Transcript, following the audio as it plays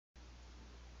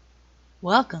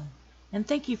Welcome, and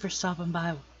thank you for stopping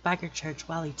by Biker Church,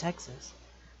 Wally, Texas.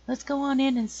 Let's go on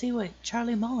in and see what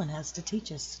Charlie Mullen has to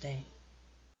teach us today.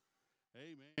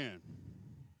 Amen.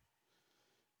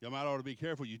 You might ought to be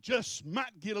careful. You just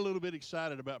might get a little bit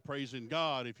excited about praising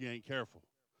God if you ain't careful.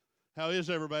 How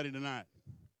is everybody tonight?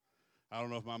 I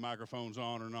don't know if my microphone's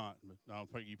on or not,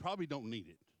 but you probably don't need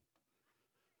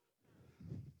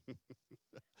it.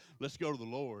 Let's go to the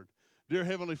Lord. Dear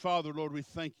Heavenly Father, Lord, we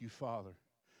thank you, Father.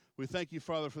 We thank you,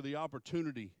 Father, for the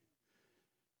opportunity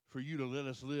for you to let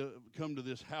us come to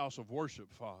this house of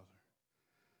worship, Father.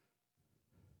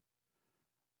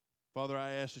 Father,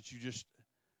 I ask that you just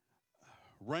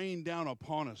rain down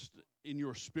upon us in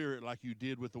your spirit like you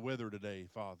did with the weather today,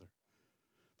 Father.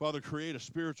 Father, create a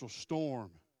spiritual storm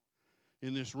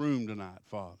in this room tonight,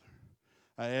 Father.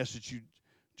 I ask that you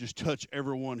just touch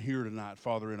everyone here tonight,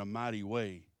 Father, in a mighty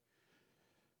way.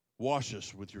 Wash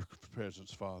us with your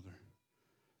presence, Father.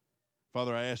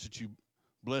 Father, I ask that you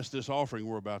bless this offering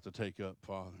we're about to take up,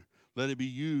 Father. Let it be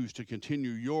used to continue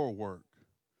your work.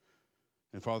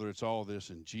 And Father, it's all this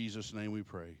in Jesus' name we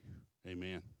pray.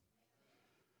 Amen.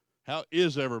 How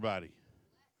is everybody?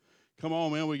 Come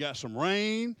on, man. We got some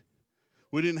rain.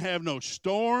 We didn't have no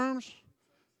storms.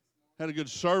 Had a good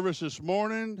service this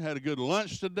morning. Had a good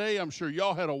lunch today. I'm sure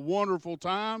y'all had a wonderful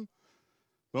time.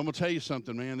 But I'm going to tell you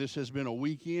something, man. This has been a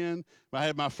weekend. I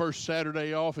had my first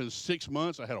Saturday off in 6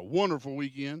 months. I had a wonderful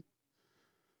weekend.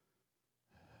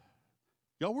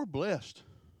 Y'all were blessed.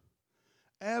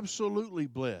 Absolutely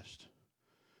blessed.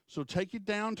 So take your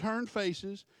downturned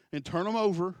faces and turn them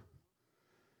over.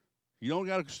 You don't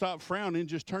got to stop frowning.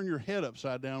 Just turn your head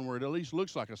upside down where it at least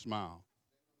looks like a smile.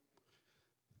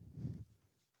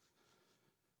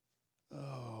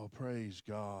 Oh, praise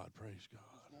God. Praise God.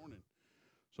 This morning.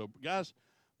 So, guys,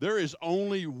 there is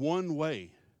only one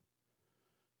way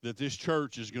that this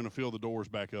church is going to fill the doors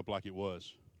back up like it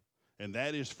was, and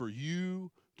that is for you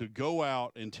to go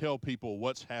out and tell people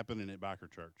what's happening at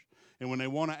Biker Church. And when they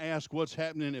want to ask what's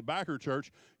happening at Biker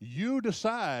Church, you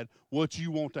decide what you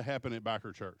want to happen at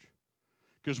Biker Church.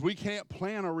 Because we can't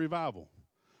plan a revival.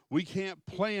 We can't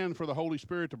plan for the Holy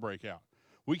Spirit to break out.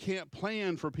 We can't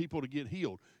plan for people to get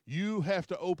healed. You have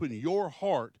to open your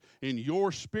heart and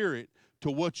your spirit to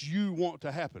what you want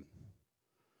to happen.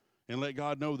 And let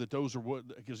God know that those are what,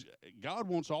 because God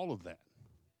wants all of that.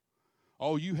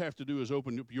 All you have to do is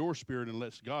open up your spirit and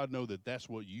let God know that that's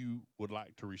what you would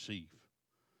like to receive.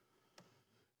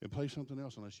 And play something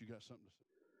else unless you got something to say.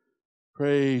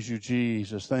 Praise you,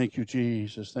 Jesus. Thank you,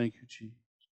 Jesus. Thank you, Jesus.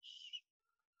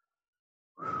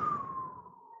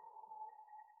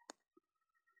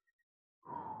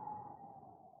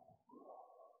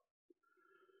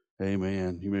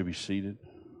 Amen. You may be seated.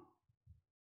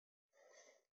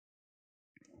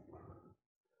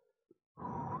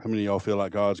 How many of y'all feel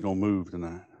like God's going to move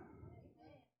tonight?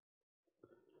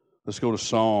 Let's go to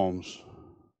Psalms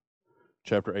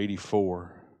chapter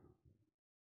 84.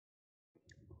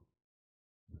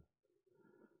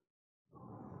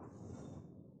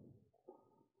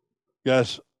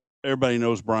 Guys, everybody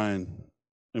knows Brian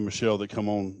and Michelle that come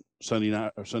on Sunday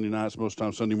nights, most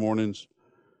times Sunday mornings.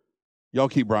 Y'all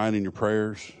keep Brian in your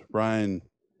prayers. Brian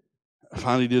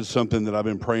finally did something that I've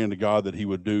been praying to God that he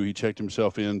would do. He checked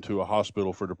himself into a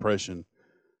hospital for depression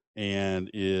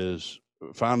and is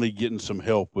finally getting some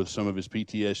help with some of his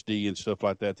PTSD and stuff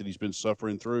like that he's been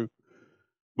suffering through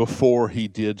before he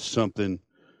did something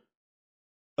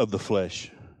of the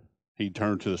flesh. He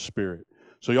turned to the spirit.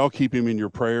 So y'all keep him in your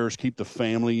prayers. Keep the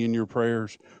family in your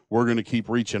prayers. We're going to keep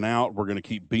reaching out. We're going to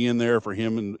keep being there for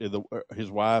him and his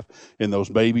wife and those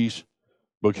babies,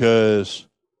 because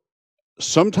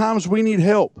sometimes we need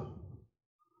help.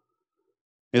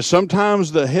 And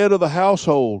sometimes the head of the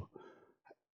household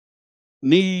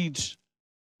needs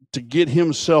to get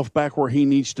himself back where he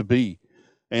needs to be.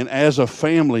 And as a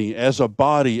family, as a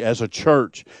body, as a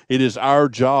church, it is our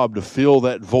job to fill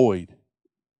that void.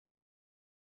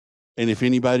 And if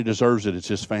anybody deserves it, it's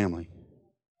his family.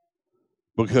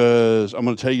 Because I'm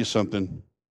going to tell you something.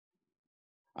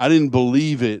 I didn't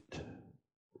believe it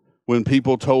when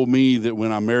people told me that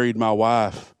when I married my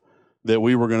wife that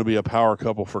we were going to be a power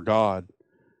couple for God.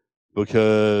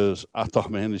 Because I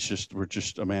thought, man, we're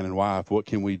just a man and wife. What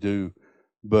can we do?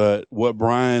 But what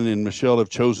Brian and Michelle have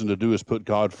chosen to do is put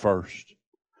God first.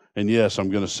 And yes, I'm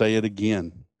going to say it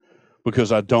again,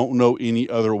 because I don't know any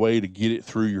other way to get it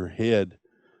through your head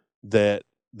that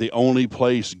the only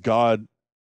place God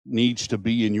needs to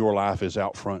be in your life is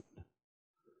out front.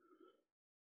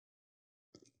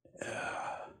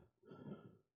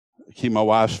 Keep my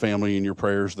wife's family in your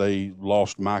prayers. They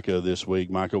lost Micah this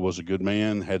week. Micah was a good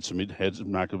man.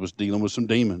 Micah was dealing with some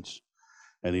demons,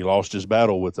 and he lost his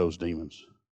battle with those demons.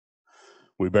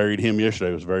 We buried him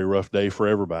yesterday. It was a very rough day for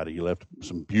everybody. He left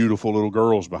some beautiful little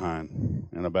girls behind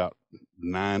and about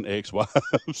 9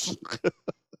 ex-wives.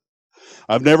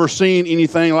 I've never seen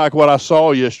anything like what I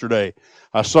saw yesterday.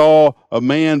 I saw a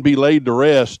man be laid to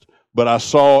rest, but I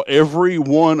saw every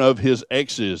one of his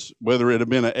exes, whether it had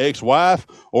been an ex-wife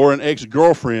or an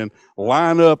ex-girlfriend,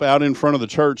 line up out in front of the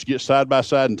church, get side by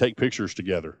side, and take pictures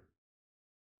together.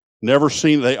 Never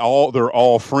seen, they're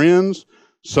all friends.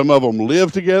 Some of them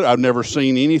live together. I've never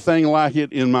seen anything like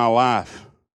it in my life.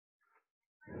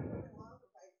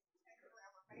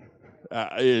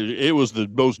 It was the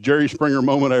most Jerry Springer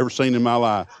moment I've ever seen in my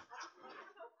life.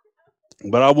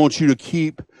 But I want you to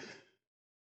keep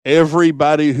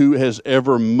everybody who has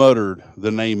ever muttered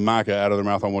the name Micah out of their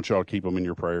mouth. I want y'all to keep them in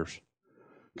your prayers,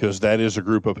 because that is a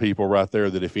group of people right there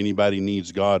that if anybody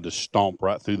needs God to stomp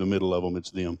right through the middle of them,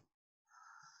 it's them.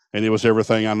 And it was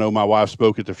everything. I know my wife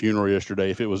spoke at the funeral yesterday.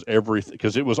 If it was everything,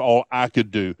 because it was all I could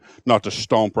do not to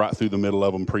stomp right through the middle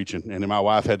of them preaching. And then my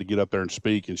wife had to get up there and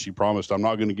speak, and she promised, I'm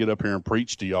not going to get up here and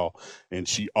preach to y'all. And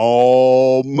she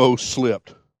almost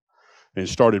slipped and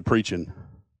started preaching.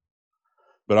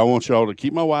 But I want y'all to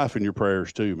keep my wife in your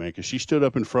prayers too, man, because she stood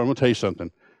up in front. I'm going to tell you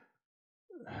something,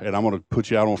 and I'm going to put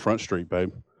you out on Front Street,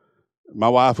 babe. My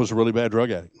wife was a really bad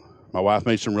drug addict. My wife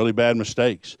made some really bad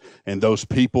mistakes, and those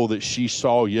people that she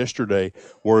saw yesterday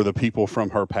were the people from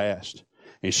her past.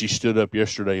 And she stood up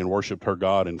yesterday and worshiped her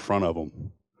God in front of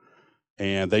them.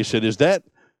 And they said, is that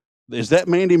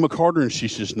Mandy McCarter? And she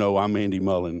says, no, I'm Mandy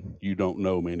Mullen. You don't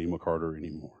know Mandy McCarter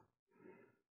anymore.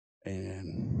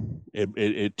 And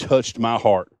it touched my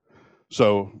heart.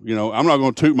 So, I'm not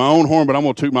going to toot my own horn, but I'm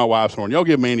going to toot my wife's horn. Y'all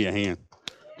give Mandy a hand,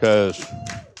 because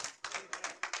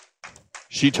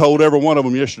she told every one of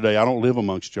them yesterday, I don't live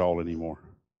amongst y'all anymore,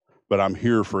 but I'm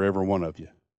here for every one of you.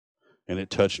 And it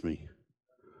touched me.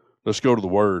 Let's go to the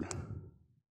Word.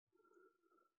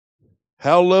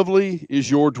 How lovely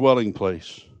is your dwelling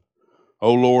place,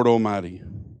 O Lord Almighty.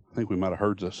 I think we might have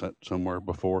heard this somewhere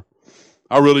before.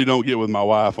 I really don't get with my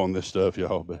wife on this stuff,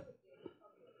 y'all. But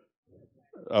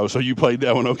oh, so you played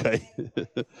that one? Okay.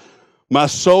 My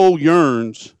soul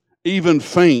yearns, even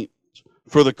faints,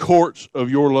 for the courts of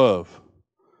your love.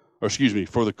 For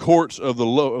the courts of the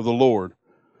Lord.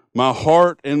 My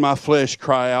heart and my flesh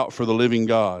cry out for the living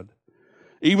God.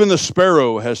 Even the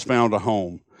sparrow has found a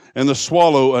home, and the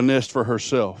swallow a nest for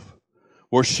herself,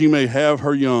 where she may have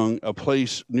her young, a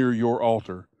place near your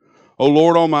altar. O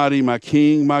Lord Almighty, my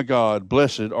King, my God,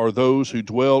 blessed are those who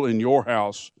dwell in your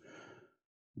house.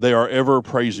 They are ever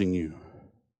praising you.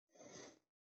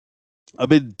 I've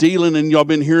been dealing, and y'all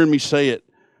been hearing me say it,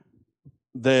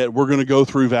 that we're going to go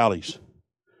through valleys.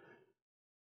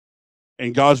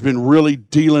 And God's been really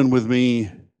dealing with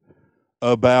me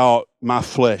about my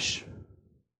flesh.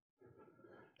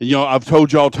 And, I've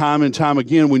told y'all time and time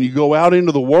again, when you go out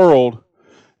into the world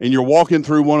and you're walking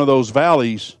through one of those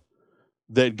valleys,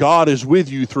 that God is with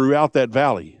you throughout that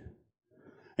valley.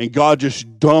 And God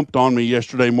just dumped on me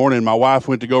yesterday morning. My wife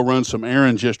went to go run some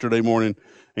errands yesterday morning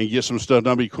and get some stuff. And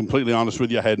I'll be completely honest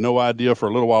with you, I had no idea for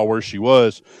a little while where she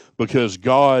was, because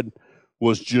God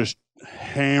was just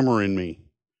hammering me.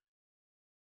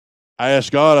 I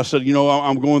asked God, I said,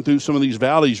 I'm going through some of these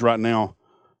valleys right now.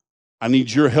 I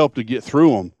need your help to get through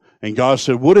them. And God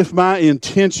said, what if my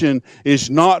intention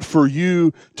is not for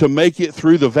you to make it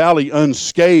through the valley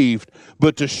unscathed,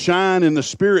 but to shine in the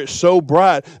Spirit so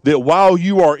bright that while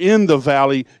you are in the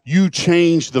valley, you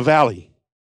change the valley.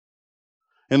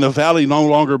 And the valley no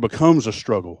longer becomes a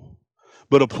struggle,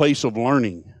 but a place of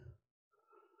learning.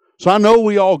 So I know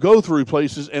we all go through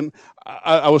places, and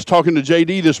I was talking to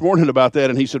JD this morning about that,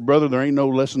 and he said, brother, there ain't no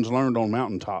lessons learned on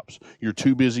mountaintops. You're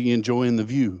too busy enjoying the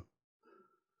view.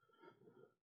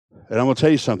 And I'm going to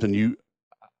tell you something.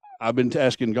 I've been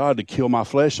asking God to kill my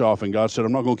flesh off, and God said,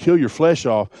 I'm not going to kill your flesh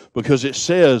off, because it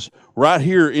says right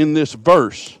here in this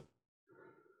verse,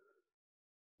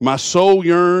 my soul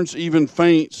yearns, even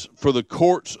faints, for the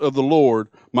courts of the Lord.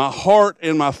 My heart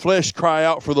and my flesh cry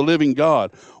out for the living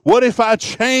God. What if I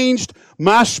changed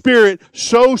my spirit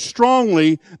so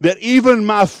strongly that even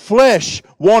my flesh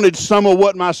wanted some of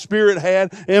what my spirit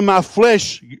had, and my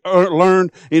flesh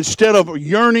learned, instead of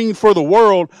yearning for the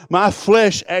world, my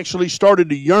flesh actually started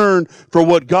to yearn for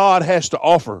what God has to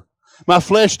offer. My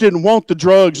flesh didn't want the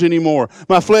drugs anymore.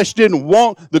 My flesh didn't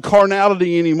want the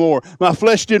carnality anymore. My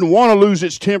flesh didn't want to lose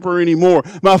its temper anymore.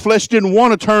 My flesh didn't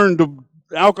want to turn to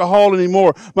alcohol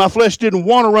anymore. My flesh didn't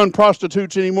want to run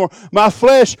prostitutes anymore. My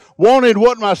flesh wanted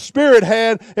what my spirit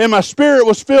had, and my spirit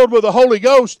was filled with the Holy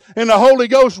Ghost, and the Holy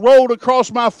Ghost rolled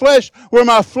across my flesh, where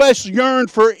my flesh yearned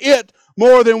for it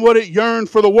more than what it yearned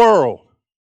for the world.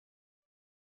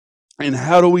 And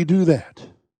how do we do that?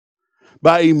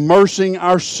 By immersing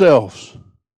ourselves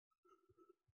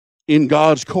in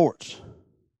God's courts.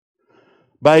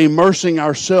 By immersing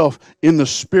ourselves in the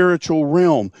spiritual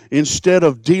realm instead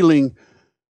of dealing.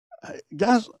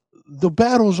 Guys, the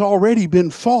battle's already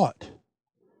been fought.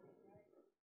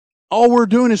 All we're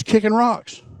doing is kicking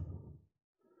rocks.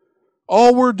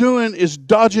 All we're doing is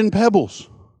dodging pebbles.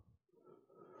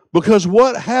 Because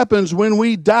what happens when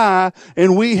we die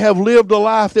and we have lived a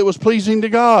life that was pleasing to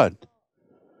God?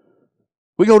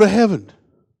 We go to heaven.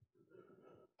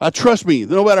 Trust me,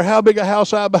 no matter how big a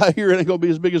house I buy here, it ain't going to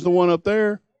be as big as the one up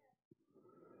there.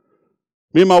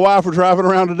 Me and my wife were driving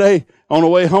around today on the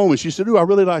way home, and she said, "Ooh, I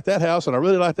really like that house, and I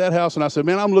really like that house." And I said,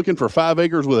 "Man, I'm looking for 5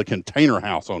 acres with a container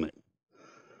house on it.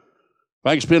 If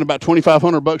I can spend about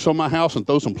 $2,500 on my house and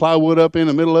throw some plywood up in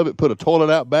the middle of it, put a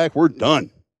toilet out back, we're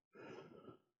done."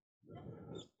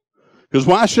 Because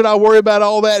why should I worry about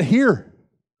all that here?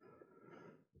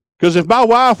 Because if my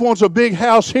wife wants a big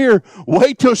house here,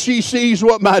 wait till she sees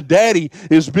what my daddy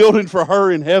is building for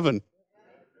her in heaven.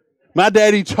 My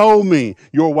daddy told me,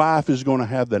 your wife is going to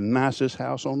have the nicest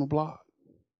house on the block.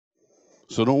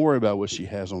 So don't worry about what she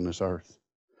has on this earth.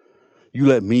 You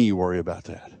let me worry about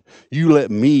that. You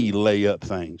let me lay up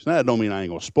things. Now, that don't mean I ain't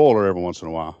going to spoil her every once in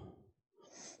a while.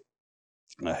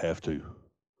 I have to.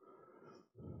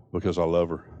 Because I love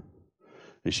her.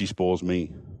 And she spoils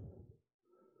me.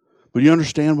 But you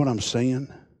understand what I'm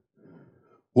saying?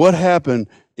 What happened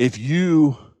if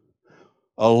you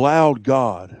allowed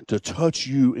God to touch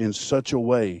you in such a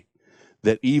way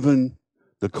that even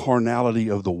the carnality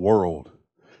of the world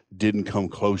didn't come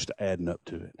close to adding up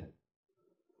to it?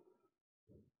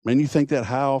 Man, you think that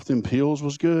high off them pills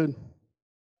was good?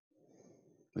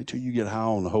 Wait till you get high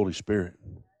on the Holy Spirit.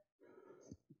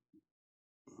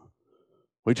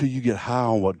 Wait till you get high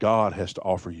on what God has to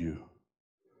offer you.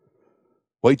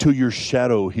 Wait till your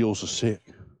shadow heals the sick.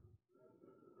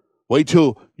 Wait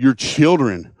till your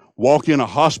children walk in a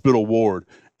hospital ward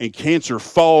and cancer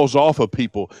falls off of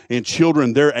people and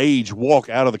children their age walk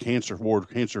out of the cancer ward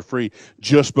cancer-free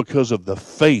just because of the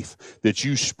faith that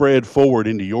you spread forward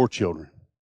into your children.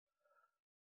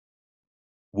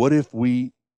 What if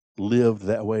we lived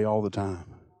that way all the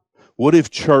time? What if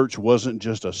church wasn't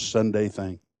just a Sunday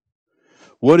thing?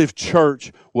 What if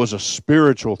church was a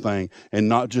spiritual thing and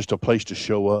not just a place to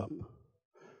show up?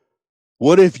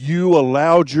 What if you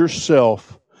allowed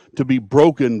yourself to be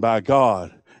broken by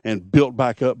God and built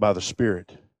back up by the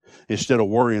Spirit instead of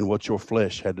worrying what your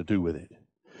flesh had to do with it?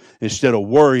 Instead of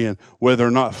worrying whether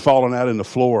or not falling out in the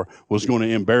floor was going to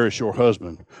embarrass your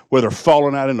husband, whether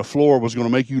falling out in the floor was going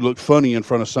to make you look funny in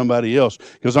front of somebody else.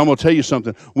 Because I'm going to tell you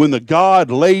something. When the God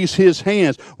lays his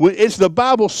hands, the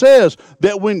Bible says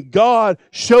that when God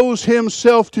shows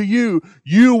himself to you,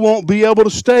 you won't be able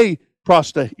to stay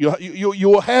prostrate. You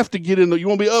will have to get in you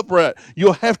won't be upright.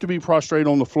 You'll have to be prostrate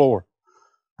on the floor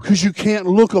because you can't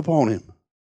look upon him.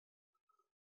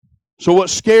 So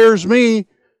what scares me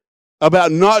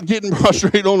about not getting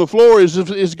prostrate on the floor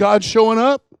is God showing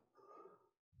up?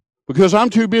 Because I'm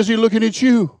too busy looking at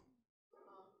you.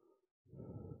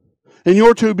 And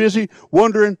you're too busy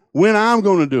wondering when I'm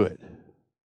going to do it.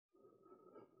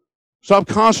 Stop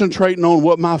concentrating on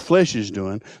what my flesh is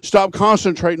doing. Stop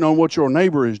concentrating on what your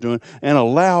neighbor is doing and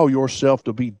allow yourself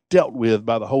to be dealt with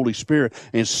by the Holy Spirit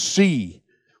and see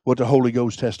what the Holy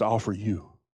Ghost has to offer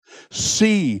you.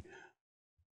 See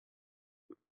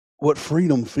what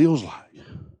freedom feels like.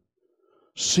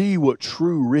 See what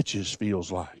true riches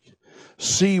feels like.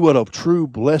 See what a true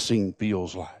blessing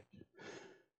feels like.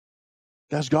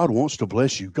 Guys, God wants to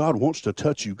bless you. God wants to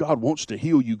touch you. God wants to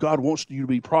heal you. God wants you to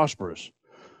be prosperous.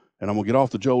 And I'm going to get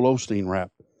off the Joel Osteen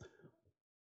rap.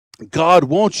 God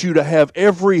wants you to have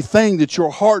everything that your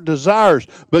heart desires.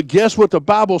 But guess what the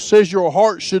Bible says your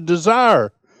heart should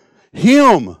desire?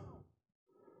 Him.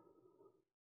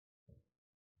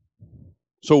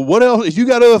 So what else? If you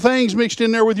got other things mixed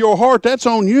in there with your heart, that's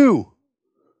on you.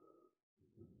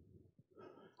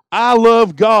 I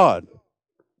love God.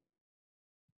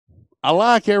 I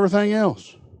like everything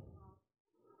else.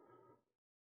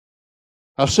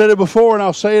 I've said it before and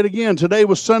I'll say it again. Today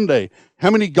was Sunday. How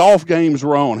many golf games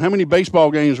were on? How many baseball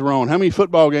games were on? How many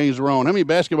football games were on? How many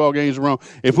basketball games were on?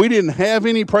 If we didn't have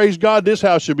any, praise God, this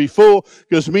house should be full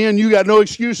because me and you got no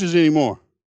excuses anymore.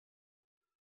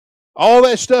 All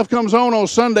that stuff comes on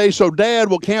Sunday so Dad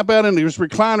will camp out in his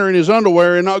recliner in his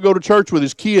underwear and not go to church with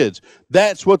his kids.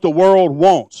 That's what the world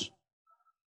wants.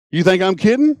 You think I'm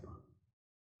kidding?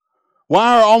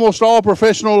 Why are almost all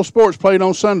professional sports played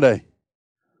on Sunday?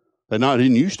 They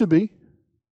didn't used to be.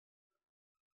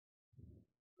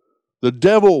 The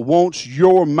devil wants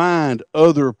your mind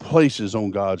other places on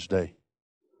God's day.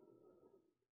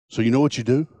 So you know what you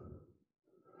do?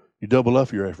 You double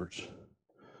up your efforts.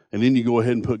 And then you go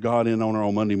ahead and put God in on her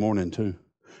on Monday morning too.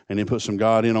 And then put some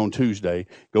God in on Tuesday.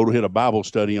 Go to hit a Bible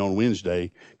study on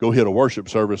Wednesday. Go hit a worship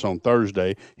service on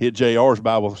Thursday. Hit JR's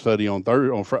Bible study on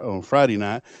Friday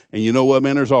night. And you know what,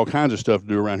 man? There's all kinds of stuff to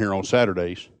do around here on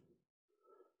Saturdays.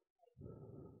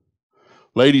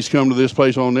 Ladies come to this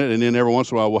place on it, and then every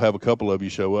once in a while we'll have a couple of you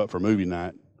show up for movie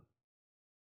night.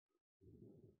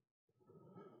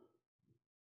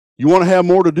 You want to have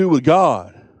more to do with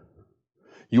God.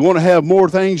 You want to have more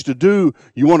things to do.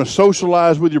 You want to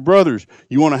socialize with your brothers.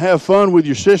 You want to have fun with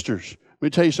your sisters. Let me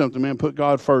tell you something, man. Put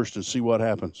God first and see what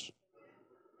happens.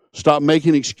 Stop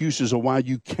making excuses of why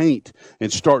you can't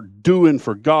and start doing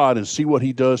for God and see what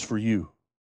he does for you.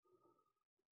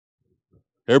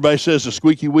 Everybody says the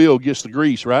squeaky wheel gets the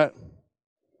grease, right?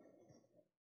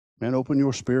 Man, open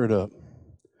your spirit up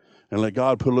and let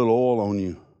God put a little oil on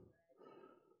you.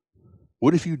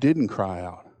 What if you didn't cry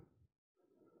out?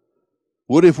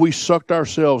 What if we sucked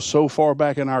ourselves so far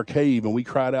back in our cave and we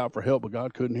cried out for help, but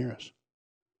God couldn't hear us?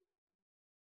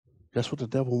 That's what the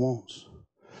devil wants.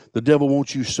 The devil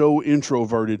wants you so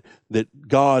introverted that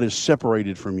God is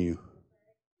separated from you.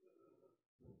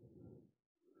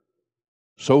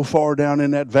 So far down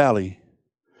in that valley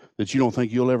that you don't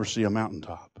think you'll ever see a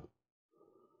mountaintop.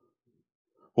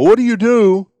 Well, what do you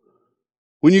do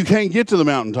when you can't get to the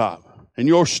mountaintop and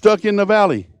you're stuck in the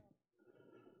valley?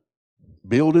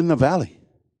 Build in the valley.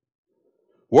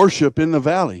 Worship in the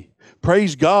valley.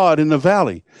 Praise God in the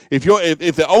valley. If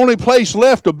the only place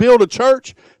left to build a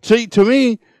church, see, to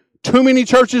me, too many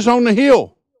churches on the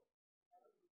hill.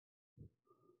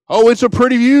 Oh, it's a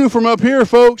pretty view from up here,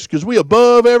 folks, because we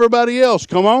above everybody else.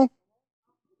 Come on.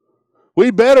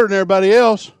 We better than everybody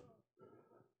else.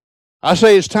 I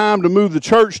say it's time to move the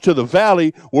church to the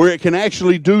valley where it can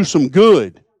actually do some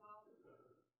good.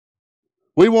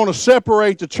 We want to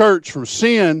separate the church from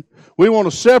sin. We want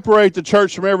to separate the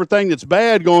church from everything that's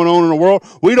bad going on in the world.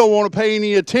 We don't want to pay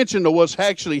any attention to what's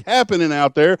actually happening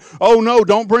out there. Oh, no,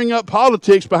 don't bring up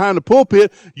politics behind the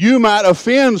pulpit. You might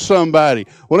offend somebody.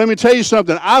 Well, let me tell you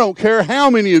something. I don't care how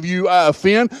many of you I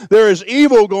offend. There is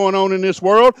evil going on in this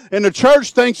world, and the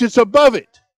church thinks it's above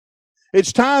it.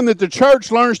 It's time that the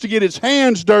church learns to get its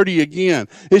hands dirty again.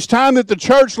 It's time that the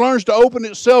church learns to open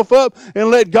itself up and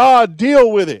let God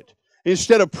deal with it,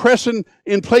 instead of pressing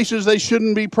in places they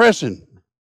shouldn't be pressing.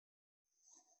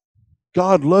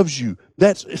 God loves you.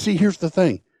 See, here's the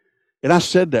thing. And I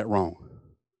said that wrong.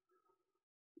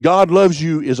 God loves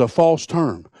you is a false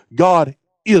term. God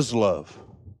is love.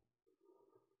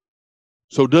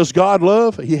 So does God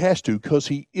love? He has to, because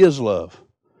he is love.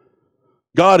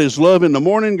 God is love in the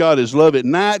morning. God is love at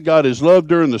night. God is love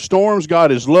during the storms.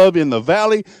 God is love in the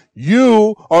valley.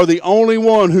 You are the only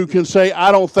one who can say,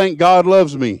 I don't think God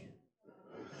loves me.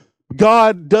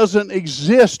 God doesn't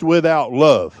exist without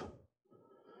love.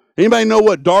 Anybody know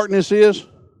what darkness is?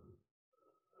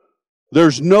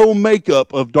 There's no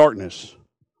makeup of darkness.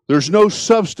 There's no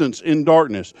substance in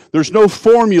darkness. There's no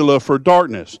formula for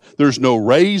darkness. There's no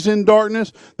rays in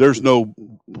darkness. There's no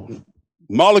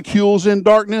molecules in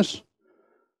darkness.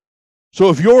 So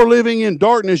if you're living in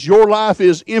darkness, your life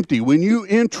is empty. When you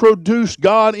introduce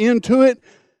God into it,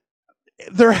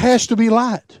 there has to be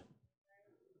light.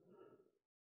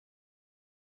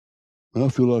 I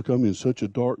feel like I'm in such a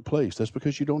dark place. That's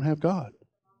because you don't have God.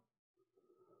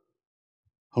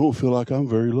 I don't feel like I'm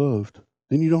very loved.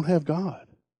 Then you don't have God.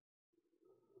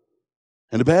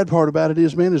 And the bad part about it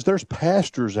is, man, is there's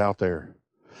pastors out there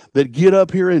that get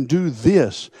up here and do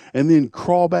this and then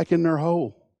crawl back in their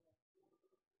hole.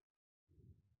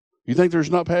 You think there's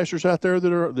not pastors out there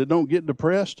that don't get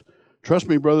depressed? Trust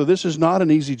me, brother, this is not an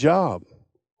easy job.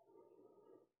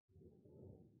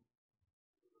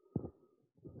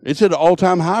 It's at an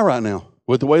all-time high right now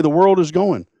with the way the world is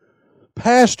going.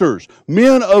 Pastors,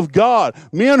 men of God,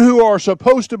 men who are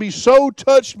supposed to be so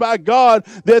touched by God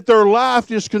that their life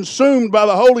is consumed by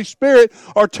the Holy Spirit,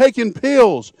 are taking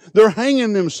pills. They're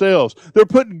hanging themselves. They're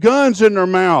putting guns in their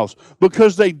mouths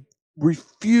because they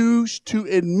refuse to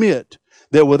admit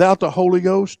that without the Holy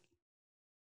Ghost,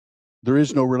 there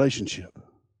is no relationship.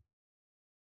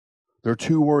 They're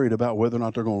too worried about whether or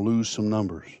not they're going to lose some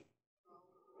numbers.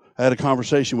 I had a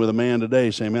conversation with a man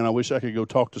today saying, man, I wish I could go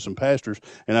talk to some pastors.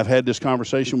 And I've had this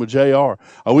conversation with JR.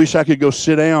 I wish I could go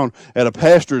sit down at a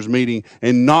pastor's meeting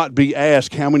and not be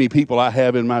asked how many people I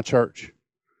have in my church.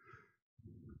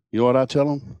 You know what I tell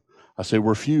them? I say,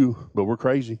 we're few, but we're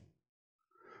crazy.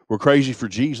 We're crazy for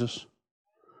Jesus.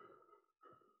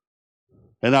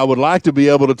 And I would like to be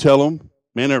able to tell them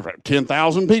Man, there were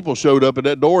 10,000 people showed up at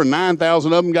that door, and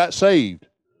 9,000 of them got saved.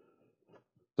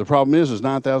 The problem is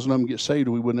 9,000 of them get saved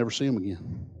and we would never see them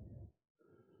again.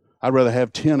 I'd rather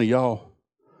have 10 of y'all.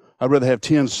 I'd rather have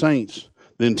 10 saints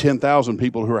than 10,000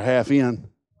 people who are half in.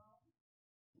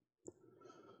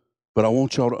 But I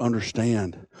want y'all to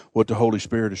understand what the Holy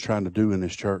Spirit is trying to do in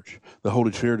this church. The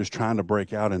Holy Spirit is trying to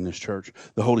break out in this church.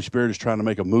 The Holy Spirit is trying to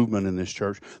make a movement in this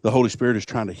church. The Holy Spirit is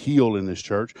trying to heal in this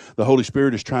church. The Holy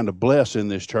Spirit is trying to bless in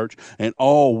this church. And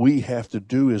all we have to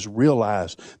do is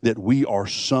realize that we are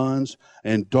sons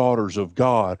and daughters of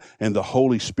God, and the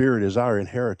Holy Spirit is our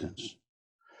inheritance.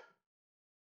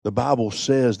 The Bible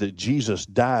says that Jesus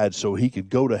died so he could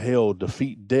go to hell,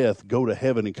 defeat death, go to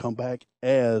heaven, and come back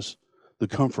as the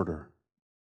Comforter.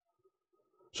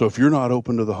 So if you're not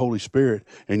open to the Holy Spirit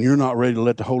and you're not ready to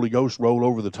let the Holy Ghost roll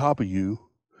over the top of you,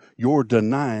 you're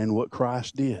denying what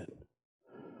Christ did.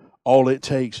 All it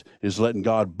takes is letting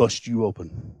God bust you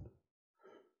open.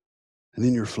 And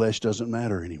then your flesh doesn't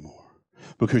matter anymore,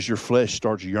 because your flesh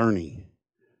starts yearning.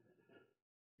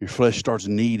 Your flesh starts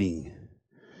needing.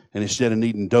 And instead of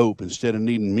needing dope, instead of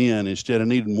needing men, instead of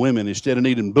needing women, instead of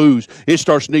needing booze, it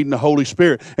starts needing the Holy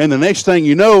Spirit. And the next thing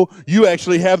you know, you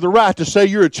actually have the right to say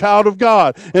you're a child of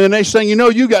God. And the next thing you know,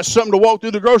 you got something to walk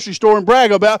through the grocery store and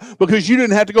brag about, because you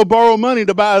didn't have to go borrow money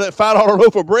to buy that $5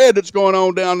 loaf of bread that's going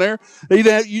on down there.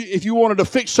 If you wanted to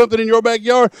fix something in your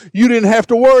backyard, you didn't have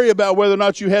to worry about whether or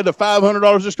not you had the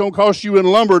 $500 that's going to cost you in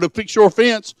lumber to fix your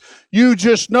fence. You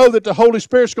just know that the Holy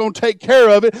Spirit's going to take care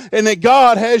of it, and that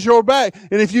God has your back.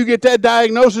 And if you get that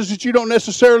diagnosis that you don't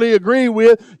necessarily agree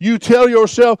with, you tell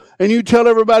yourself and you tell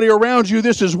everybody around you,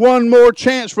 this is one more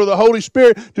chance for the Holy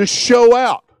Spirit to show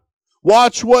out.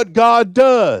 Watch what God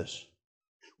does,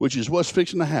 which is what's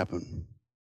fixing to happen.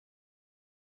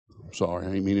 Sorry, I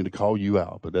ain't meaning to call you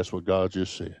out, but that's what God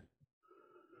just said.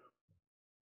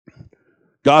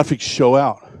 God fixing to show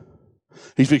out.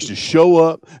 He's fixing to show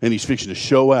up, and he's fixing to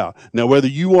show out. Now, whether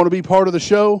you want to be part of the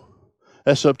show,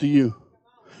 that's up to you.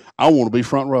 I want to be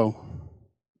front row.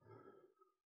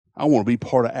 I want to be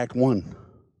part of Act 1.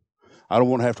 I don't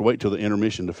want to have to wait till the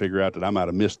intermission to figure out that I might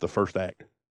have missed the first act.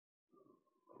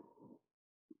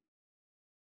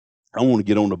 I want to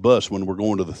get on the bus when we're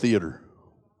going to the theater.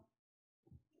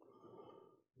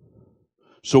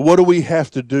 So what do we have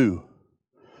to do?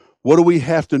 What do we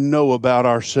have to know about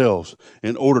ourselves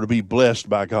in order to be blessed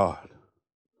by God?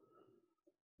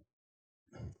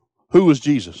 Who was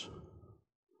Jesus?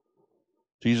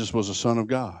 Jesus was the Son of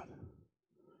God.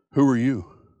 Who are you?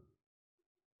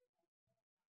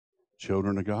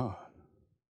 Children of God.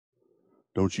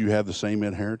 Don't you have the same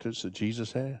inheritance that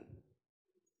Jesus had?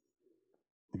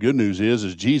 The good news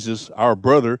is Jesus, our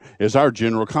brother, is our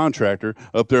general contractor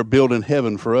up there building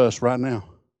heaven for us right now.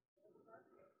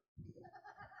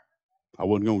 I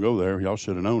wasn't going to go there. Y'all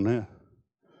should have known that.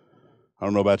 I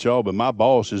don't know about y'all, but my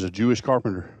boss is a Jewish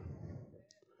carpenter.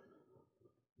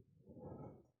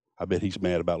 I bet he's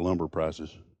mad about lumber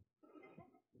prices.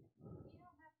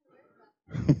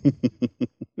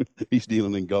 He's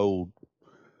dealing in gold.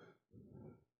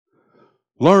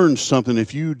 Learn something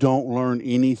if you don't learn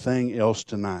anything else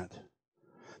tonight.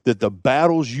 That the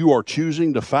battles you are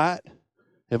choosing to fight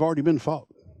have already been fought.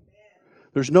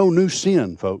 There's no new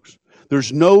sin, folks.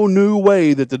 There's no new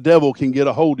way that the devil can get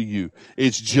a hold of you.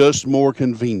 It's just more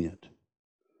convenient.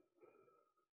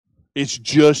 It's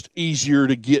just easier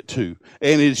to get to.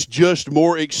 And it's just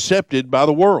more accepted by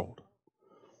the world.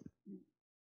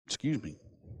 Excuse me.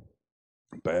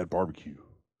 Bad barbecue.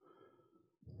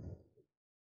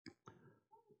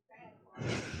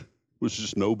 It was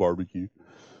just no barbecue.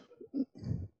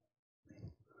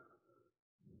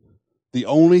 The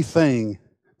only thing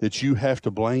that you have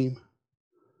to blame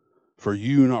for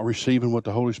you not receiving what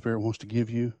the Holy Spirit wants to give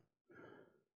you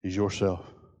is yourself.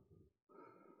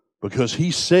 Because he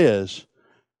says,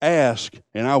 ask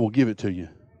and I will give it to you.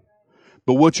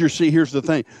 But what you see, here's the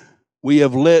thing. We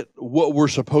have let what we're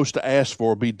supposed to ask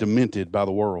for be demented by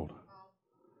the world.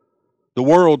 The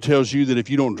world tells you that if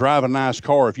you don't drive a nice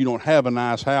car, if you don't have a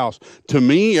nice house, to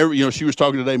me, she was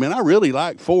talking today, man, I really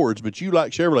like Fords, but you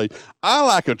like Chevrolets. I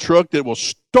like a truck that will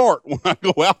start when I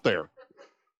go out there.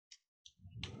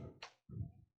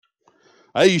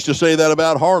 I used to say that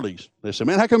about Harleys. They said,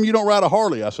 man, how come you don't ride a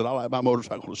Harley? I said, I like my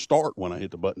motorcycle to start when I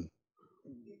hit the button.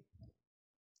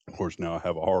 Of course, now I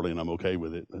have a Harley and I'm okay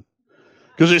with it.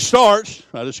 Because it starts,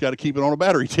 I just got to keep it on a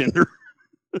battery tender.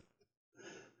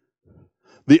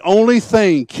 The only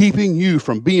thing keeping you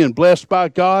from being blessed by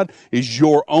God is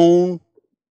your own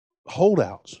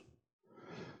holdouts.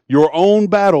 Your own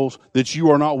battles that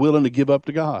you are not willing to give up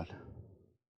to God.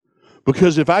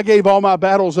 Because if I gave all my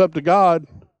battles up to God,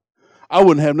 I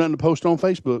wouldn't have nothing to post on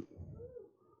Facebook.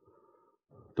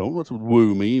 Don't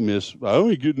woo me, miss. I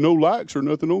ain't getting no likes or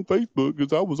nothing on Facebook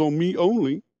because I was on me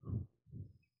only.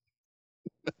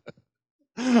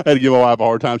 I had to give my wife a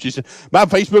hard time. She said, my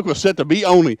Facebook was set to be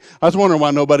only. I was wondering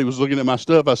why nobody was looking at my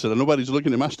stuff. I said, nobody's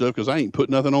looking at my stuff because I ain't put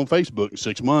nothing on Facebook in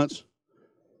 6 months.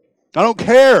 I don't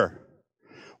care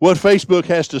what Facebook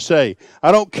has to say.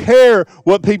 I don't care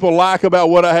what people like about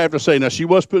what I have to say. Now, she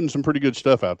was putting some pretty good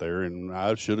stuff out there, and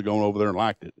I should have gone over there and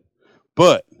liked it.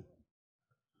 But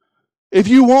if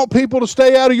you want people to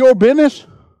stay out of your business,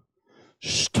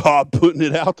 stop putting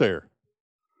it out there.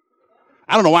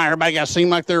 I don't know why everybody got to seem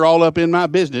like they're all up in my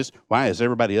business. Why is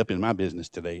everybody up in my business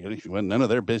today? None of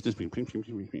their business.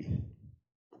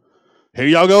 Here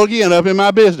y'all go again, up in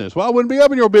my business. Well, I wouldn't be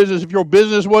up in your business if your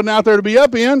business wasn't out there to be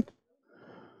up in.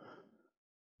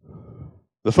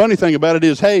 The funny thing about it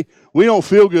is, hey, we don't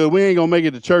feel good. We ain't going to make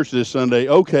it to church this Sunday.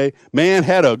 Okay, man,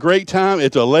 had a great time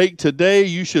at the lake today.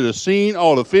 You should have seen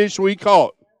all the fish we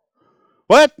caught.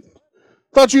 What?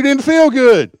 Thought you didn't feel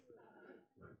good.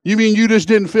 You mean you just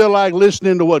didn't feel like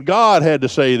listening to what God had to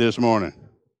say this morning?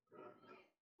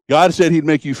 God said he'd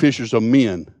make you fishers of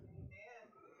men,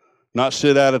 not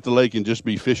sit out at the lake and just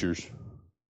be fishers.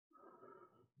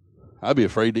 I'd be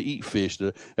afraid to eat fish.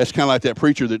 That's kind of like that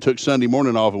preacher that took Sunday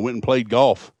morning off and went and played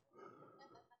golf.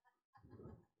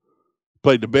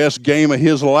 Played the best game of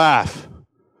his life.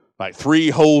 Like 3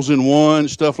 holes in one,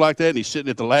 stuff like that. And he's sitting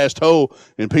at the last hole.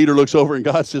 And Peter looks over and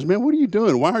God says, man, what are you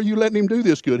doing? Why are you letting him do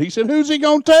this good? He said, who's he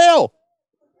going to tell?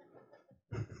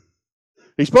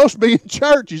 He's supposed to be in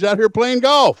church. He's out here playing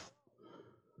golf.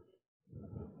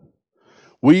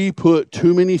 We put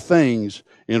too many things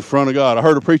in front of God. I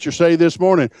heard a preacher say this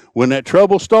morning, when that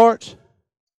trouble starts,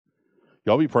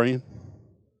 y'all be praying.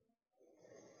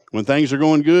 When things are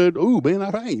going good, ooh, man,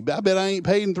 I bet I ain't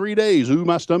paid in 3 days. Ooh,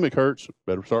 my stomach hurts.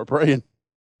 Better start praying.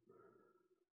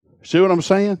 See what I'm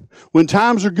saying? When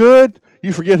times are good,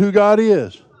 you forget who God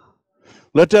is.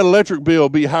 Let that electric bill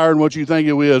be higher than what you think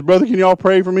it is. Brother, can y'all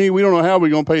pray for me? We don't know how we're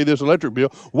going to pay this electric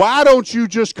bill. Why don't you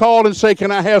just call and say,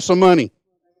 can I have some money?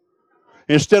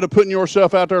 Instead of putting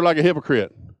yourself out there like a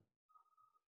hypocrite.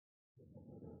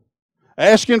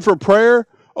 Asking for prayer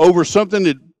over something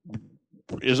that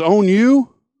is on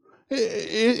you,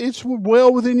 it's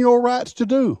well within your rights to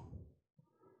do.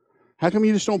 How come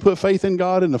you just don't put faith in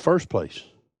God in the first place?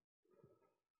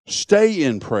 Stay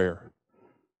in prayer.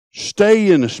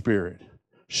 Stay in the Spirit.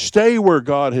 Stay where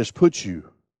God has put you.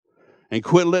 And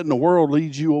quit letting the world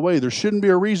lead you away. There shouldn't be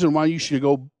a reason why you should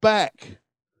go back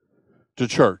to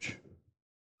church.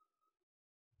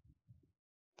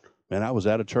 Man, I was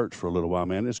out of church for a little while,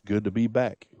 man. It's good to be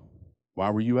back. Why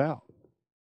were you out?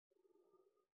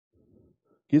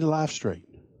 Get a life straight.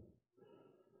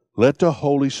 Let the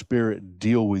Holy Spirit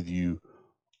deal with you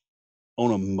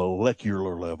on a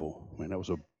molecular level. Man, that was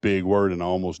a big word and I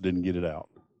almost didn't get it out.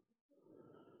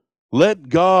 Let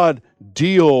God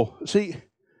deal. See,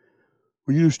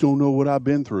 you just don't know what I've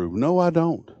been through. No, I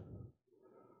don't.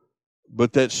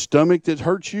 But that stomach that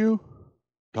hurts you,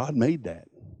 God made that.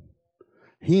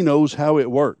 He knows how it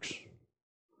works.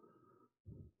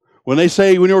 When they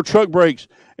say when your truck breaks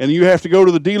and you have to go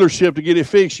to the dealership to get it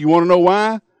fixed, you want to know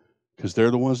why? Because they're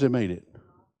the ones that made it.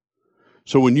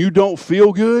 So when you don't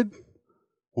feel good,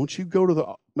 won't you go to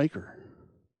the maker?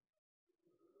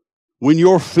 When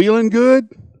you're feeling good,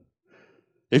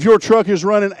 if your truck is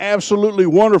running absolutely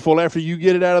wonderful after you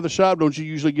get it out of the shop, don't you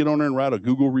usually get on there and write a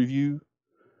Google review?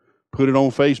 Put it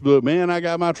on Facebook. Man, I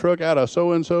got my truck out of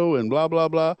so-and-so and blah, blah,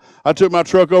 blah. I took my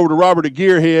truck over to Robert at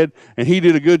Gearhead, and he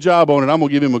did a good job on it. I'm going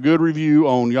to give him a good review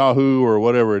on Yahoo or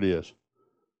whatever it is.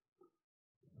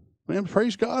 Man,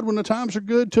 praise God when the times are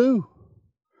good, too.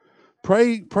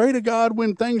 Pray to God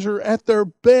when things are at their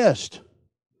best.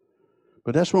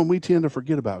 But that's when we tend to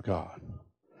forget about God.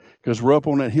 Because we're up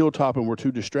on that hilltop and we're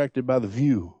too distracted by the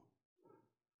view.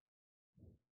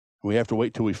 We have to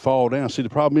wait till we fall down. See, the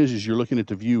problem is you're looking at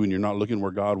the view and you're not looking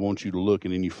where God wants you to look,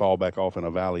 and then you fall back off in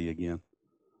a valley again.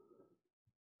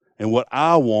 And what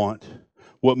I want,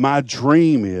 what my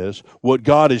dream is, what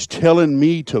God is telling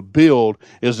me to build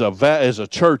is a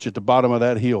church at the bottom of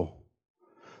that hill.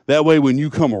 That way when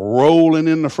you come rolling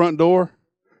in the front door,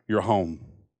 you're home.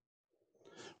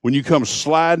 When you come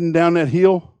sliding down that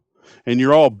hill and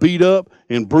you're all beat up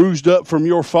and bruised up from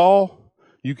your fall,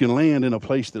 you can land in a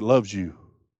place that loves you.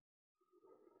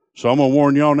 So I'm going to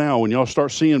warn y'all now, when y'all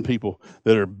start seeing people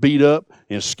that are beat up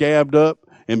and scabbed up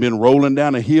and been rolling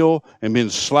down a hill and been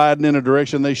sliding in a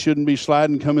direction they shouldn't be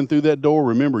sliding coming through that door,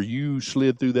 remember, you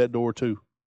slid through that door too.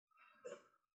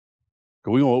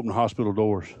 Because we're going to open hospital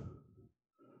doors.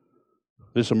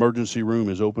 This emergency room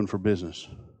is open for business.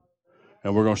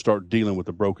 And we're going to start dealing with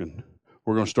the broken.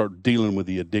 We're going to start dealing with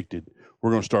the addicted. We're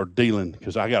going to start dealing,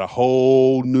 because I got a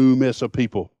whole new mess of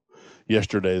people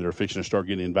yesterday that are fixing to start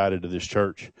getting invited to this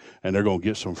church, and they're going to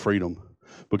get some freedom.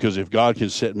 Because if God can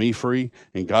set me free,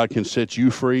 and God can set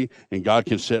you free, and God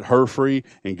can set her free,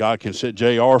 and God can set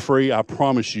JR free, I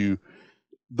promise you,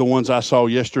 the ones I saw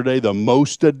yesterday, the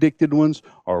most addicted ones,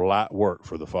 are light work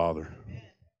for the Father.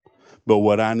 But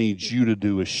what I need you to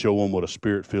do is show them what a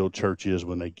Spirit-filled church is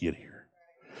when they get here.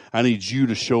 I need you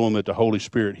to show them that the Holy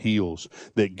Spirit heals,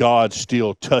 that God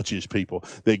still touches people,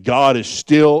 that God is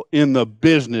still in the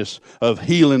business of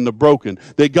healing the broken,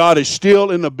 that God is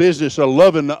still in the business of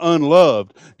loving the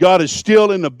unloved. God is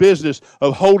still in the business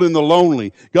of holding the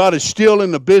lonely. God is still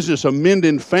in the business of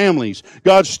mending families.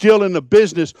 God's still in the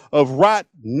business of right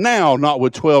now, not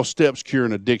with 12 steps,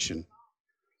 curing addiction.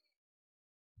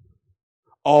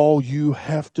 All you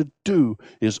have to do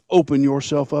is open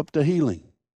yourself up to healing.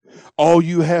 All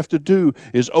you have to do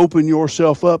is open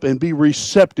yourself up and be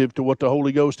receptive to what the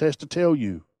Holy Ghost has to tell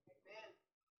you.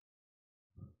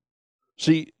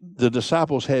 See, the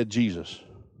disciples had Jesus.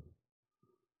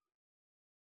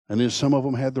 And then some of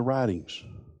them had the writings.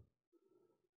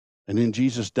 And then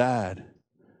Jesus died,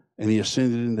 and he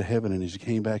ascended into heaven, and he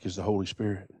came back as the Holy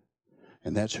Spirit.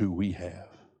 And that's who we have.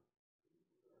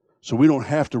 So we don't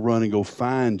have to run and go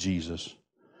find Jesus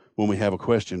when we have a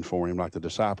question for him like the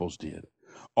disciples did.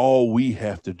 All we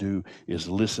have to do is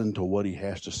listen to what he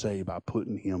has to say by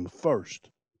putting him first.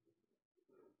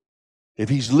 If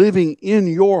he's living in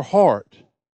your heart,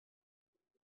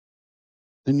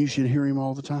 then you should hear him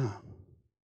all the time.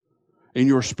 And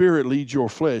your spirit leads your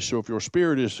flesh. So if your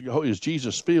spirit is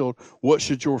Jesus filled, what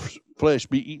should your flesh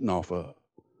be eaten off of?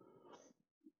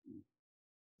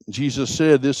 Jesus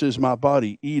said, "This is my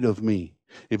body, eat of me."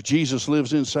 If Jesus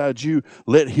lives inside you,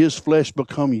 let his flesh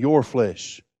become your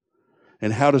flesh.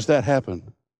 And how does that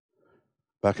happen?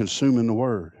 By consuming the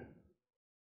Word.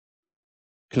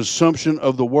 Consumption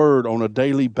of the Word on a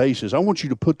daily basis. I want you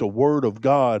to put the Word of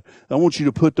God, I want you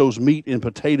to put those meat and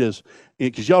potatoes in,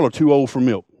 because y'all are too old for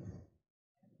milk.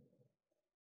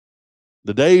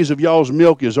 The days of y'all's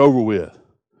milk is over with.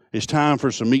 It's time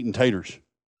for some meat and taters.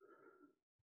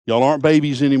 Y'all aren't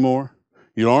babies anymore.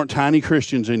 You aren't tiny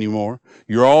Christians anymore.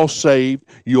 You're all saved.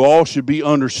 You all should be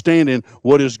understanding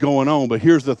what is going on. But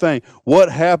here's the thing. What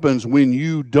happens when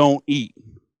you don't eat?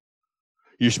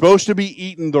 You're supposed to be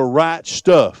eating the right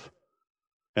stuff.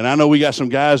 And I know we got some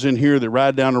guys in here that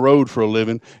ride down the road for a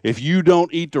living. If you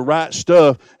don't eat the right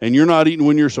stuff and you're not eating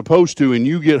when you're supposed to and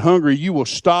you get hungry, you will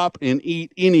stop and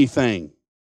eat anything.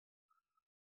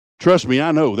 Trust me,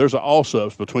 I know there's an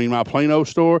all-subs between my Plano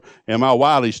store and my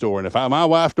Wiley store. And if my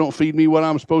wife don't feed me what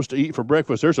I'm supposed to eat for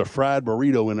breakfast, there's a fried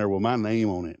burrito in there with my name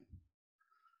on it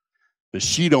that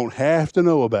she don't have to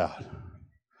know about.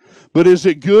 But is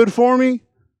it good for me?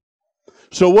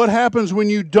 So what happens when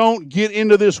you don't get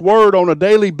into this Word on a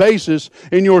daily basis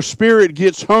and your spirit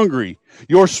gets hungry?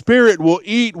 Your spirit will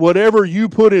eat whatever you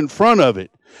put in front of it.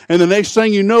 And the next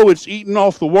thing you know, it's eating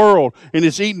off the world, and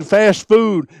it's eating fast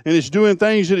food, and it's doing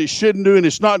things that it shouldn't do, and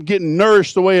it's not getting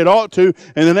nourished the way it ought to.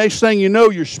 And the next thing you know,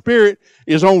 your spirit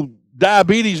is on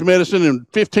diabetes medicine and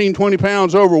 15, 20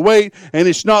 pounds overweight, and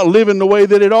it's not living the way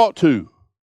that it ought to.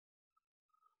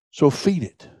 So feed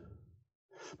it.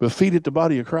 But feed it the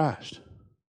body of Christ.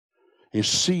 And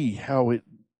see how it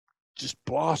just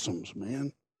blossoms,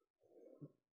 man.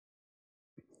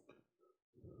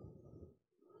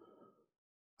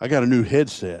 I got a new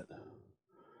headset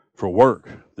for work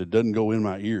that doesn't go in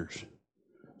my ears.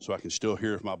 So I can still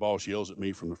hear if my boss yells at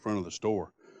me from the front of the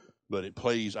store. But it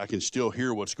plays, I can still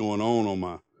hear what's going on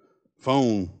my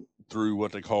phone through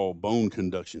what they call bone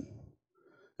conduction.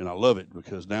 And I love it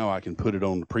because now I can put it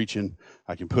on the preaching,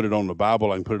 I can put it on the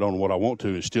Bible, I can put it on what I want to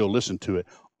and still listen to it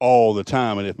all the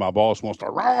time. And if my boss wants to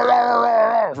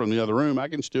from the other room, I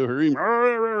can still hear him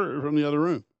from the other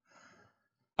room.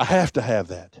 I have to have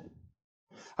that.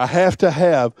 I have to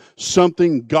have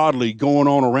something godly going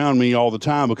on around me all the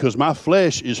time because my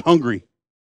flesh is hungry.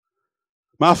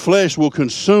 My flesh will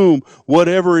consume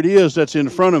whatever it is that's in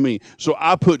front of me. So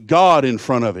I put God in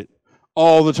front of it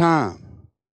all the time.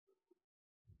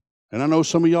 And I know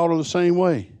some of y'all are the same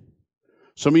way.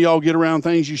 Some of y'all get around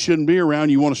things you shouldn't be around.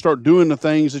 You want to start doing the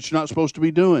things that you're not supposed to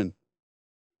be doing.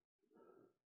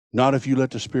 Not if you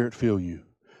let the Spirit fill you.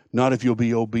 Not if you'll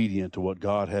be obedient to what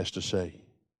God has to say.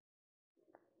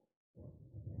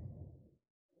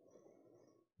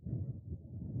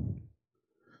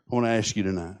 I want to ask you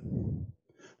tonight.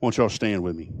 I want y'all to stand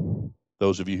with me,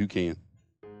 those of you who can.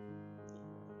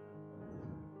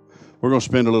 We're going to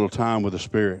spend a little time with the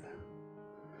Spirit.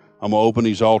 I'm going to open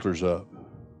these altars up.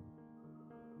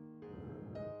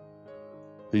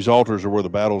 These altars are where the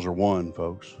battles are won,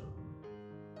 folks.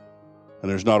 And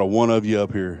there's not a one of you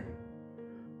up here,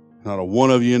 not a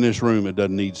one of you in this room that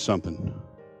doesn't need something.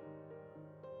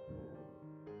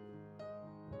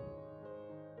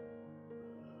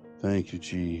 Thank you,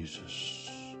 Jesus.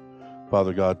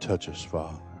 Father God, touch us,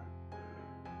 Father.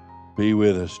 Be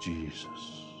with us, Jesus.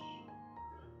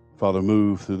 Father,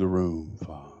 move through the room,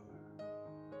 Father.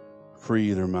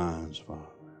 Free their minds, Father.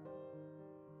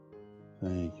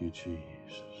 Thank you, Jesus.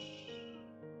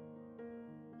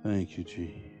 Thank you,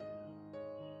 Jesus.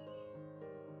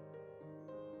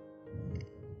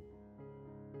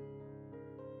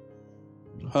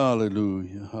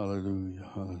 Hallelujah, hallelujah,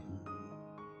 hallelujah.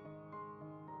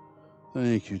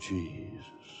 Thank you, Jesus.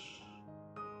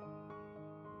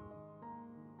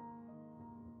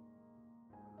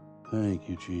 Thank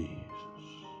you, Jesus.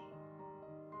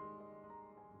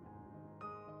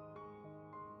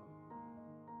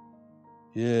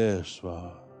 Yes,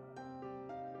 Father.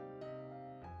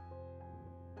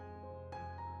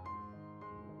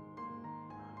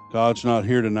 God's not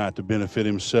here tonight to benefit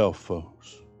himself,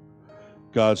 folks.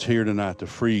 God's here tonight to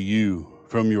free you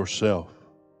from yourself.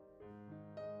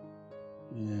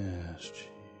 Yes,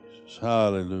 Jesus.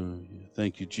 Hallelujah.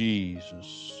 Thank you,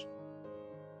 Jesus.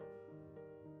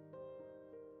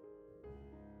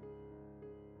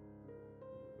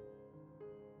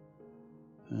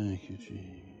 Thank you,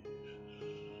 Jesus.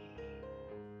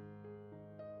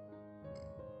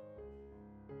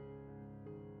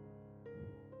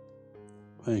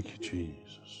 Thank you,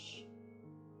 Jesus.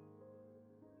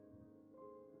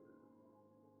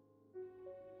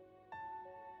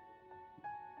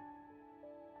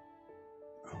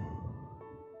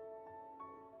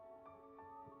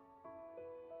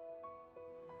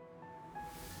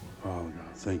 Oh,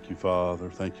 God. Thank you, Father.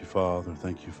 Thank you, Father.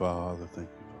 Thank you, Father. Thank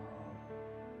you, Father.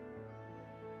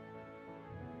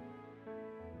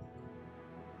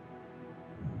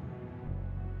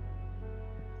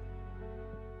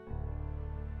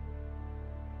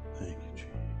 Thank you, Jesus.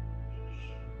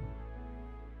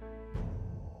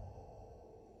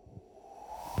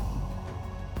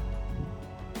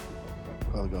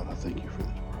 Father God, I thank you for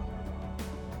this brother.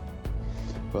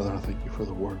 Father, I thank you for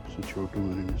the works that you're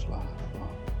doing in his life, Father.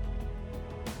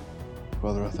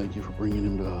 Father, I thank you for bringing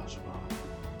him to us, Father.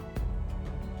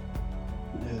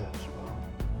 Yes, Father.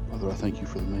 Father, I thank you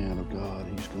for the man of God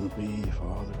he's going to be,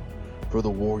 Father. For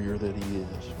the warrior that he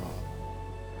is, Father.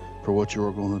 For what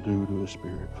you're going to do to his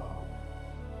spirit, Father.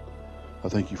 I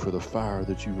thank you for the fire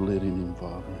that you've lit in him,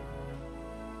 Father.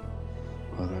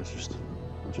 Father, I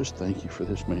just thank you for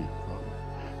this man, Father.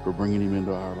 For bringing him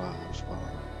into our lives,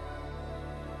 Father.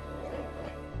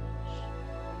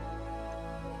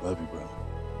 Love you, brother.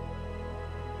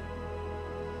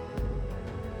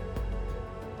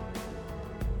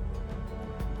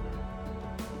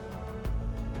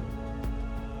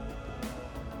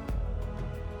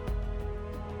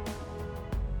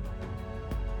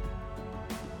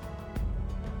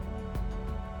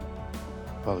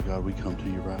 Father God, we come to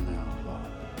you right now,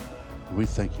 Father. And we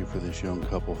thank you for this young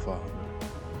couple, Father.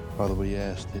 Father, we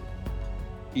ask that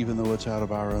even though it's out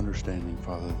of our understanding,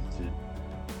 Father, that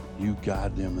you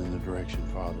guide them in the direction,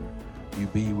 Father. You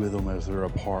be with them as they're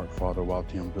apart, Father, while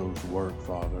Tim goes to work,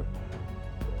 Father.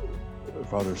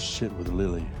 Father, sit with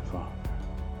Lily, Father.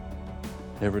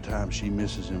 Every time she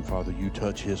misses him, Father, you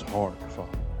touch his heart,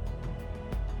 Father.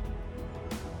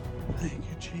 Thank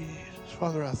you, Jesus.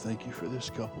 Father, I thank you for this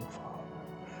couple, Father.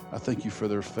 I thank you for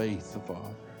their faith,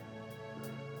 Father.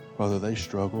 Father, they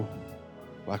struggle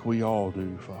like we all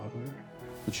do, Father.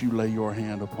 But you lay your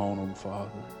hand upon them,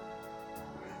 Father.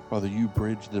 Father, you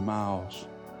bridge the miles.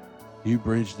 You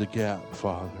bridge the gap,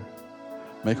 Father.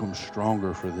 Make them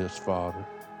stronger for this, Father.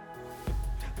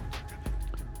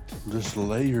 Just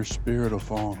lay your spirit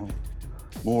upon them.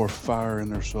 More fire in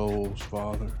their souls,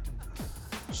 Father.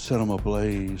 Set them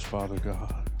ablaze, Father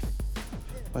God.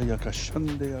 Thank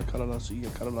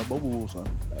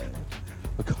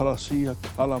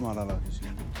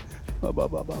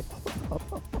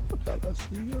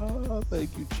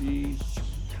you, Jesus.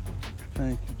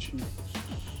 Thank you, Jesus.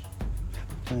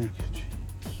 Thank you, Jesus.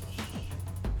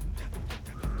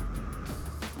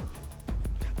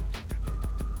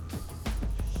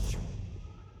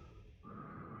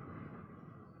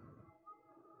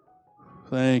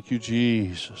 Thank you,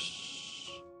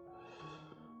 Jesus.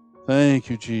 Thank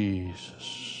you,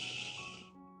 Jesus.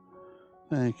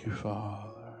 Thank you, Father.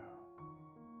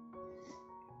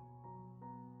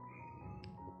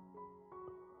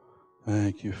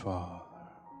 Thank you, Father.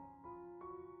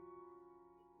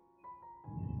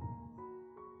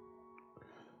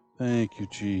 Thank you,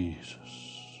 Jesus.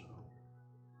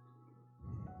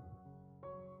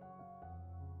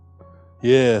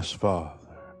 Yes, Father.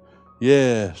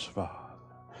 Yes, Father.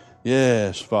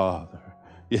 Yes, Father.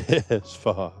 Yes,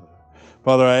 Father.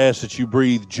 Father, I ask that you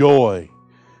breathe joy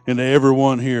into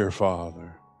everyone here,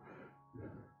 Father.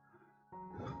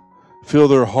 Fill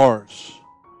their hearts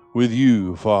with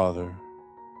you, Father.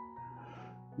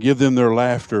 Give them their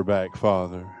laughter back,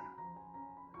 Father.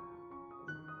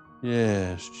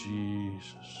 Yes,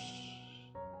 Jesus.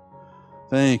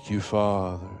 Thank you,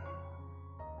 Father.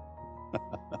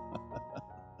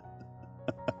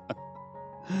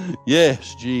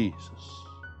 Yes, Jesus.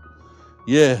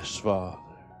 Yes, Father.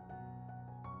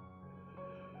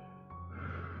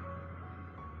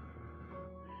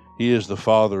 He is the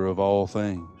Father of all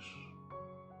things.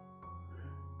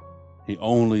 He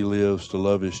only lives to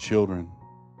love his children.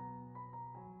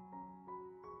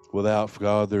 Without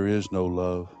God, there is no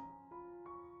love.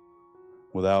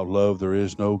 Without love, there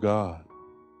is no God.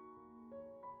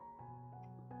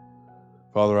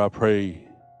 Father, I pray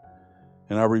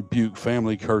and I rebuke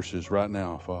family curses right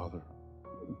now, Father.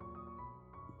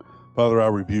 Father, I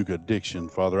rebuke addiction.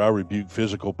 Father, I rebuke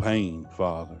physical pain,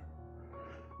 Father.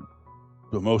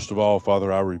 But most of all,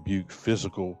 Father, I rebuke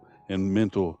physical and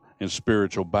mental and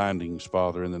spiritual bindings,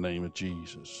 Father, in the name of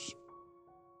Jesus.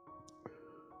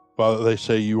 Father, they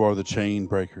say you are the chain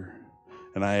breaker,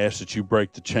 and I ask that you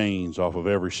break the chains off of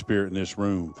every spirit in this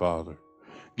room, Father.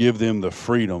 Give them the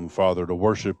freedom, Father, to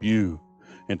worship you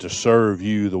and to serve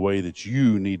you the way that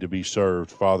you need to be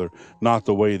served, Father, not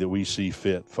the way that we see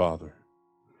fit, Father.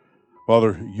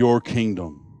 Father, your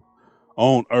kingdom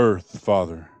on earth,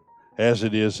 Father, as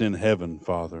it is in heaven,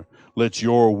 Father. Let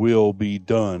your will be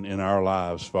done in our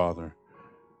lives, Father.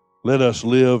 Let us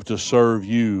live to serve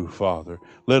you, Father.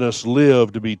 Let us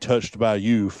live to be touched by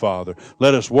you, Father.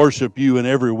 Let us worship you in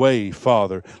every way,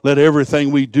 Father. Let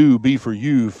everything we do be for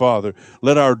you, Father.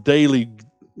 Let our daily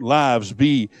lives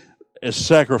be as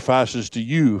sacrifices to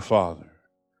you, Father.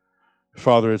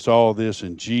 Father, it's all this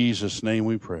in Jesus' name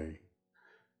we pray.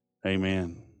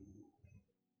 Amen.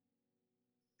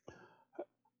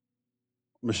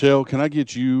 Michelle, can I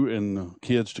get you and the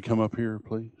kids to come up here,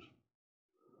 please?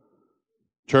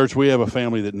 Church, we have a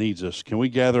family that needs us. Can we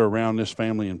gather around this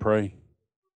family and pray?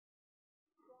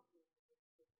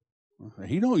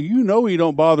 He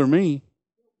don't bother me.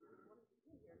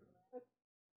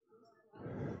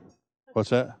 What's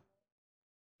that?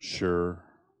 Sure.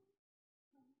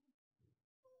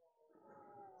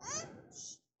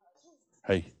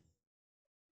 Hey.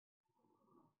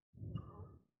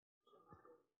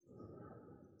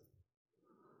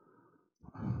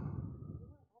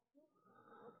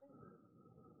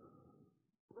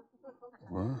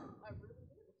 What?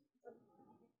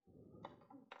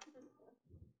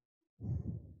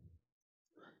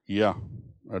 Yeah,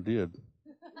 I did.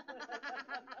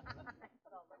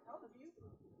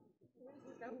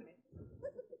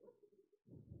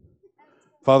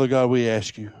 Father God, we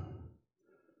ask you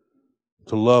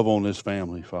to love on this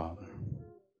family, Father.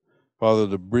 Father,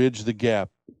 to bridge the gap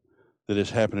that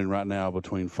is happening right now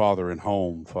between father and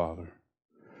home, Father.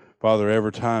 Father,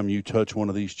 every time you touch one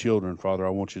of these children, Father,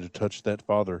 I want you to touch that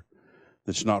father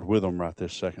that's not with them right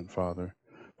this second, Father.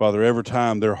 Father, every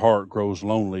time their heart grows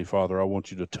lonely, Father, I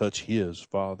want you to touch his,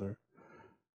 Father.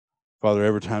 Father,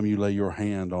 every time you lay your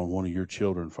hand on one of your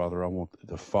children, Father, I want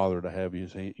the father to have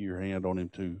your hand on him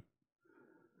too.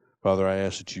 Father, I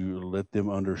ask that you let them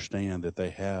understand that they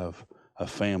have a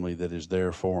family that is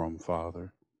there for them,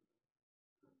 Father.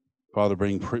 Father,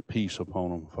 bring peace upon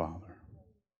them, Father.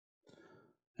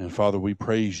 And Father, we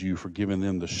praise you for giving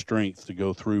them the strength to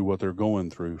go through what they're going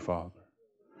through, Father.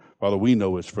 Father, we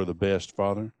know it's for the best,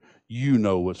 Father. You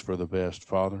know what's for the best,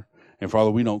 Father. And Father,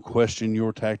 we don't question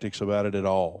your tactics about it at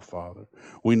all, Father.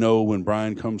 We know when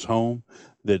Brian comes home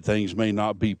that things may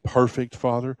not be perfect,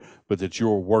 Father, but that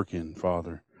you're working,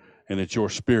 Father. And that your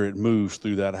spirit moves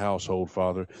through that household,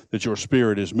 Father. That your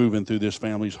spirit is moving through this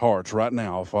family's hearts right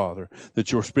now, Father.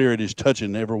 That your spirit is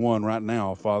touching everyone right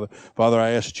now, Father. Father,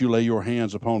 I ask that you lay your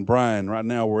hands upon Brian right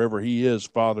now, wherever he is,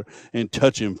 Father, and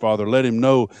touch him, Father. Let him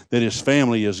know that his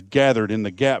family is gathered in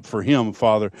the gap for him,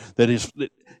 Father. That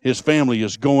his family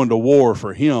is going to war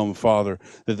for him, Father.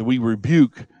 That we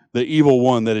rebuke the evil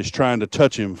one that is trying to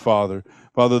touch him, Father.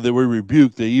 Father, that we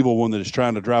rebuke the evil one that is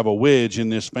trying to drive a wedge in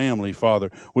this family,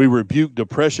 Father. We rebuke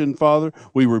depression, Father.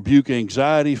 We rebuke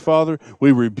anxiety, Father.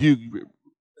 We rebuke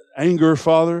anger,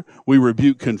 Father. We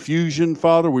rebuke confusion,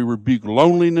 Father. We rebuke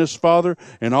loneliness, Father.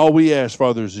 And all we ask,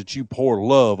 Father, is that you pour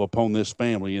love upon this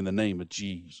family in the name of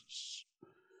Jesus.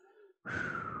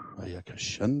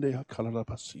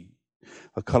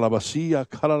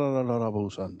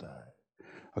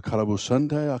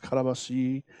 Akalabusante,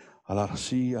 akalabasi,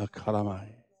 alarasi, akalamai.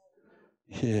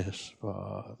 Yes,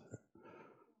 Father.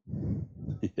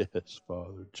 Yes,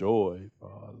 Father. Joy,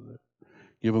 Father.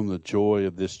 Give them the joy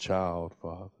of this child,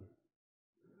 Father.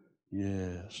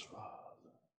 Yes, Father.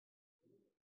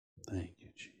 Thank you,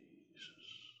 Jesus.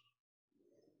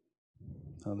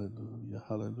 Hallelujah,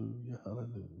 hallelujah,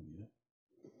 hallelujah.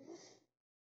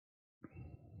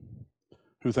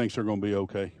 Who thinks they're going to be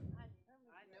okay?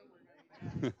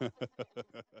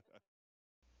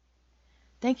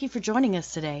 Thank you for joining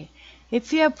us today.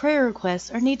 If you have prayer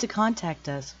requests or need to contact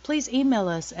us, please email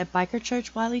us at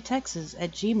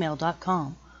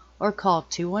bikerchurchwileytexas@gmail.com or call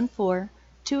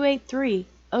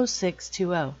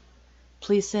 214-283-0620.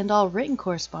 Please send all written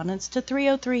correspondence to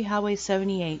 303 Highway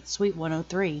 78, Suite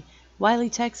 103,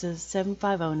 Wiley, Texas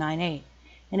 75098.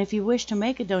 And if you wish to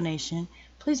make a donation,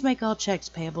 please make all checks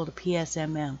payable to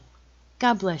PSMM.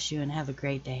 God bless you and have a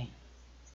great day.